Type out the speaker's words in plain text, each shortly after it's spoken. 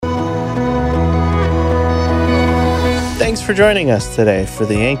Thanks for joining us today for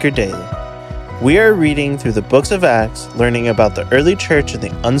the Anchor Daily. We are reading through the books of Acts, learning about the early church and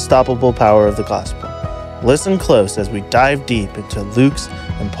the unstoppable power of the gospel. Listen close as we dive deep into Luke's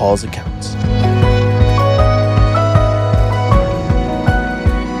and Paul's accounts.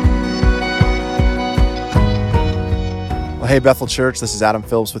 Well, hey, Bethel Church, this is Adam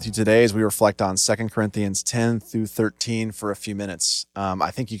Phillips with you today as we reflect on 2 Corinthians 10 through 13 for a few minutes.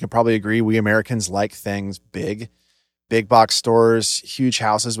 I think you can probably agree we Americans like things big. Big box stores, huge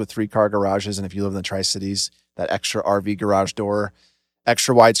houses with 3-car garages, and if you live in the Tri-Cities, that extra RV garage door,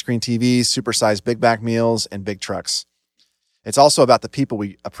 extra widescreen TVs, supersized Big Mac meals, and big trucks. It's also about the people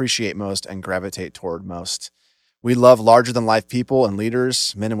we appreciate most and gravitate toward most. We love larger-than-life people and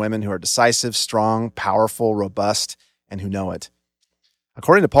leaders, men and women who are decisive, strong, powerful, robust, and who know it.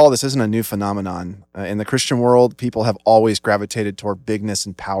 According to Paul, this isn't a new phenomenon. In the Christian world, people have always gravitated toward bigness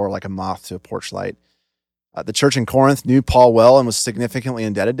and power like a moth to a porch light. The church in Corinth knew Paul well and was significantly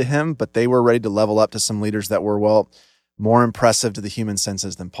indebted to him, but they were ready to level up to some leaders that were, more impressive to the human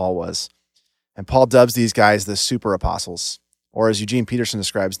senses than Paul was. And Paul dubs these guys the super apostles, or as Eugene Peterson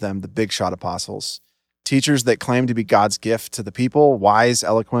describes them, the big shot apostles. Teachers that claim to be God's gift to the people, wise,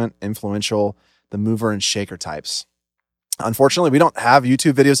 eloquent, influential, the mover and shaker types. Unfortunately, we don't have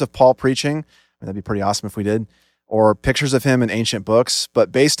YouTube videos of Paul preaching. That'd be pretty awesome if we did, or pictures of him in ancient books.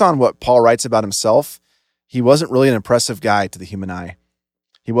 But based on what Paul writes about himself, he wasn't really an impressive guy to the human eye.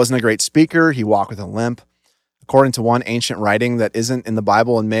 He wasn't a great speaker. He walked with a limp. According to one ancient writing that isn't in the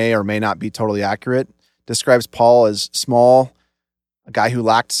Bible and may or may not be totally accurate, describes Paul as small, a guy who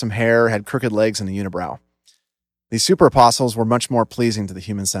lacked some hair, had crooked legs, and a unibrow. These super apostles were much more pleasing to the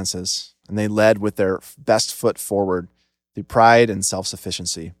human senses, and they led with their best foot forward through pride and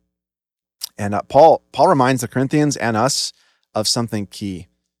self-sufficiency. And Paul reminds the Corinthians and us of something key,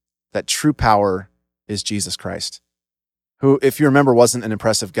 that true power is Jesus Christ, who, if you remember, wasn't an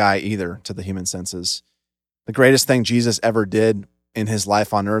impressive guy either to the human senses. The greatest thing Jesus ever did in his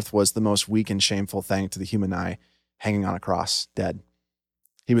life on earth was the most weak and shameful thing to the human eye, hanging on a cross, dead.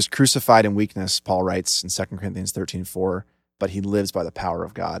 He was crucified in weakness, Paul writes in 2 Corinthians 13:4, but he lives by the power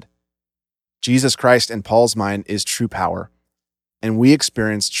of God. Jesus Christ, in Paul's mind, is true power, and we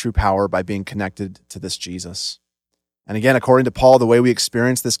experience true power by being connected to this Jesus. And again, according to Paul, the way we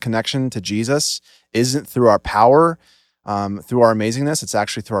experience this connection to Jesus isn't through our power, through our amazingness. It's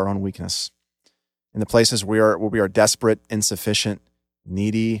actually through our own weakness. In the places where we are desperate, insufficient,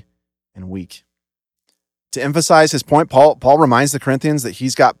 needy, and weak. To emphasize his point, Paul reminds the Corinthians that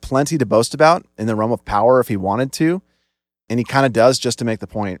he's got plenty to boast about in the realm of power if he wanted to, and he kind of does just to make the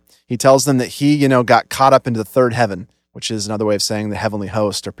point. He tells them that he, got caught up into the third heaven, which is another way of saying the heavenly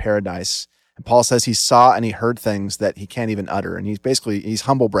host or paradise. And Paul says he saw and he heard things that he can't even utter. And he's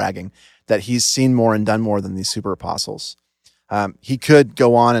humble bragging that he's seen more and done more than these super apostles. He could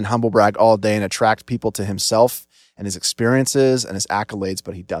go on and humble brag all day and attract people to himself and his experiences and his accolades,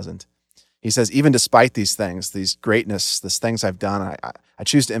 but he doesn't. He says, even despite these things, these greatness, these things I've done, I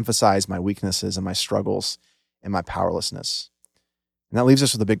choose to emphasize my weaknesses and my struggles and my powerlessness. And that leaves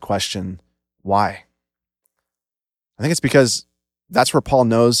us with a big question, why? I think it's because that's where Paul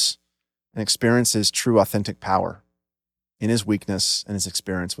knows and experiences true, authentic power in his weakness and his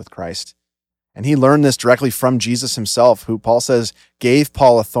experience with Christ. And he learned this directly from Jesus himself, who Paul says gave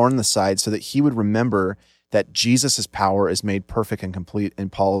Paul a thorn in the side so that he would remember that Jesus' power is made perfect and complete in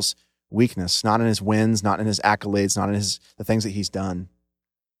Paul's weakness, not in his wins, not in his accolades, not in the things that he's done.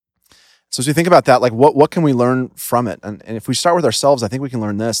 So as we think about that, what can we learn from it? And if we start with ourselves, I think we can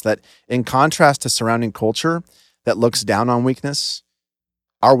learn this, that in contrast to surrounding culture that looks down on weakness,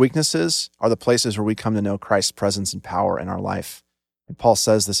 our weaknesses are the places where we come to know Christ's presence and power in our life. And Paul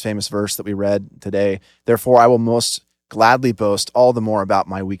says this famous verse that we read today, therefore I will most gladly boast all the more about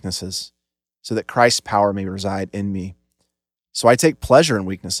my weaknesses, so that Christ's power may reside in me. So I take pleasure in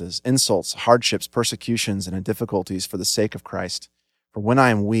weaknesses, insults, hardships, persecutions, and in difficulties for the sake of Christ. For when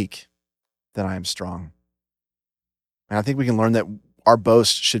I am weak, then I am strong. And I think we can learn that our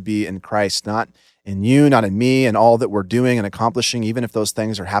boast should be in Christ, not in you, not in me, and all that we're doing and accomplishing, even if those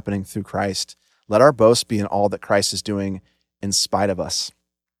things are happening through Christ. Let our boast be in all that Christ is doing in spite of us.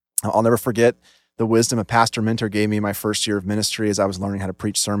 I'll never forget the wisdom a pastor mentor gave me my first year of ministry as I was learning how to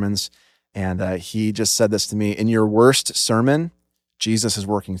preach sermons. And he just said this to me, in your worst sermon, Jesus is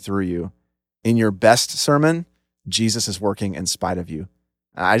working through you. In your best sermon, Jesus is working in spite of you.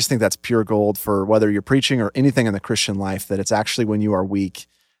 I just think that's pure gold for whether you're preaching or anything in the Christian life, that it's actually when you are weak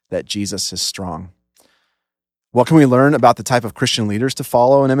that Jesus is strong. What can we learn about the type of Christian leaders to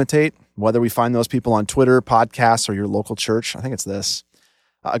follow and imitate? Whether we find those people on Twitter, podcasts, or your local church, I think it's this.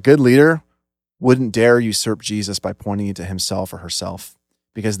 A good leader wouldn't dare usurp Jesus by pointing you to himself or herself,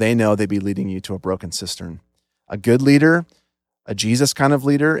 because they know they'd be leading you to a broken cistern. A good leader, a Jesus kind of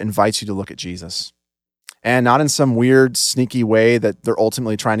leader, invites you to look at Jesus. And not in some weird, sneaky way that they're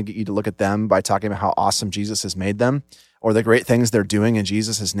ultimately trying to get you to look at them by talking about how awesome Jesus has made them or the great things they're doing in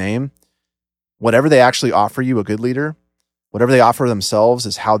Jesus' name. Whatever they actually offer you, a good leader, whatever they offer themselves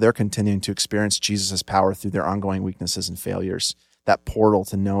is how they're continuing to experience Jesus' power through their ongoing weaknesses and failures, that portal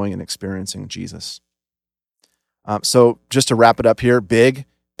to knowing and experiencing Jesus. So just to wrap it up here, big,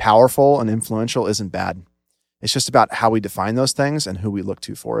 powerful, and influential isn't bad. It's just about how we define those things and who we look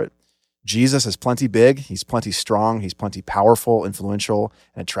to for it. Jesus is plenty big, he's plenty strong, he's plenty powerful, influential,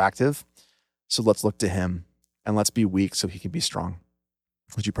 and attractive. So let's look to him and let's be weak so he can be strong.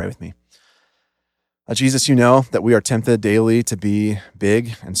 Would you pray with me? Jesus, you know that we are tempted daily to be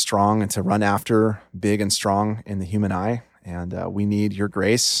big and strong and to run after big and strong in the human eye. And we need your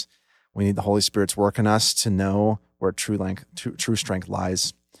grace. We need the Holy Spirit's work in us to know where true strength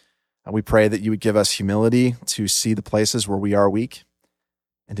lies. We pray that you would give us humility to see the places where we are weak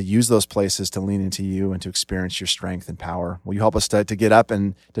and to use those places to lean into you and to experience your strength and power. Will you help us to get up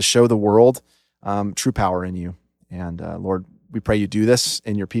and to show the world true power in you? And Lord, we pray you do this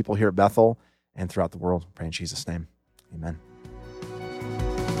in your people here at Bethel and throughout the world. We pray in Jesus' name. Amen.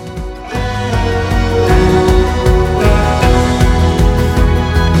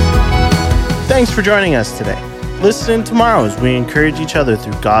 Thanks for joining us today. Listen in tomorrow as we encourage each other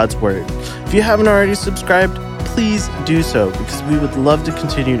through God's Word. If you haven't already subscribed, please do so because we would love to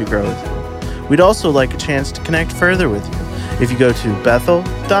continue to grow with you. We'd also like a chance to connect further with you. If you go to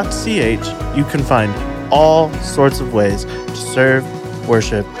bethel.ch, you can find all sorts of ways to serve,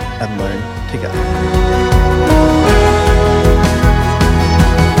 worship, and learn together.